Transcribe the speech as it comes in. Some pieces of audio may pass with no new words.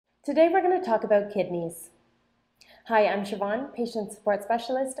Today we're going to talk about kidneys. Hi, I'm Siobhan, Patient Support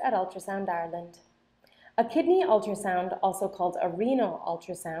Specialist at Ultrasound Ireland. A kidney ultrasound, also called a renal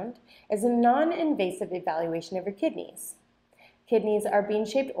ultrasound, is a non-invasive evaluation of your kidneys. Kidneys are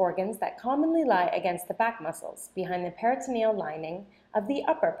bean-shaped organs that commonly lie against the back muscles behind the peritoneal lining of the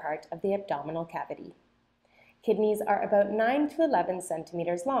upper part of the abdominal cavity. Kidneys are about 9 to 11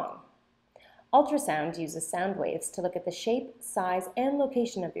 centimeters long. Ultrasound uses sound waves to look at the shape, size, and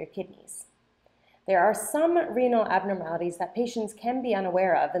location of your kidneys. There are some renal abnormalities that patients can be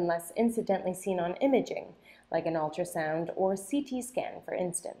unaware of unless incidentally seen on imaging, like an ultrasound or CT scan, for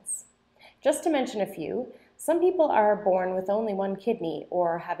instance. Just to mention a few, some people are born with only one kidney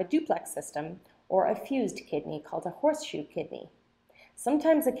or have a duplex system or a fused kidney called a horseshoe kidney.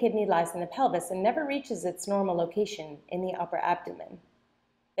 Sometimes a kidney lies in the pelvis and never reaches its normal location in the upper abdomen.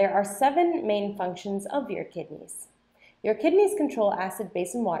 There are 7 main functions of your kidneys. Your kidneys control acid,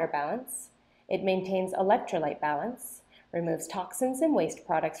 base, and water balance. It maintains electrolyte balance, removes toxins and waste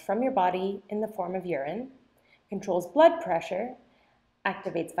products from your body in the form of urine, controls blood pressure,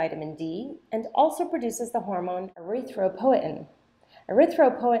 activates vitamin D, and also produces the hormone erythropoietin.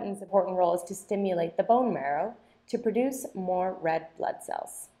 Erythropoietin's important role is to stimulate the bone marrow to produce more red blood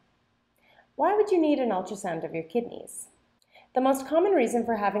cells. Why would you need an ultrasound of your kidneys? The most common reason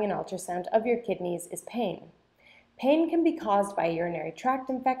for having an ultrasound of your kidneys is pain. Pain can be caused by urinary tract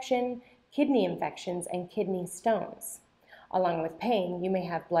infection, kidney infections, and kidney stones. Along with pain, you may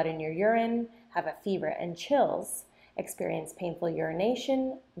have blood in your urine, have a fever and chills, experience painful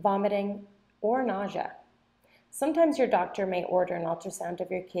urination, vomiting, or nausea. Sometimes your doctor may order an ultrasound of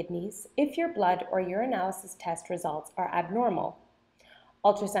your kidneys if your blood or urinalysis test results are abnormal.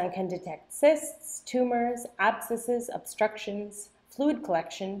 Ultrasound can detect cysts, tumors, abscesses, obstructions, fluid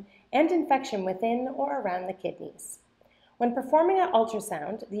collection, and infection within or around the kidneys. When performing an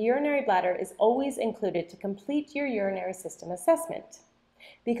ultrasound, the urinary bladder is always included to complete your urinary system assessment.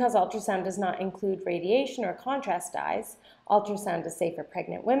 Because ultrasound does not include radiation or contrast dyes, ultrasound is safe for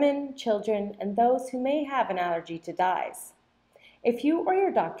pregnant women, children, and those who may have an allergy to dyes. If you or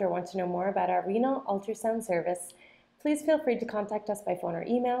your doctor want to know more about our renal ultrasound service, please feel free to contact us by phone or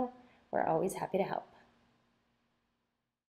email. We're always happy to help.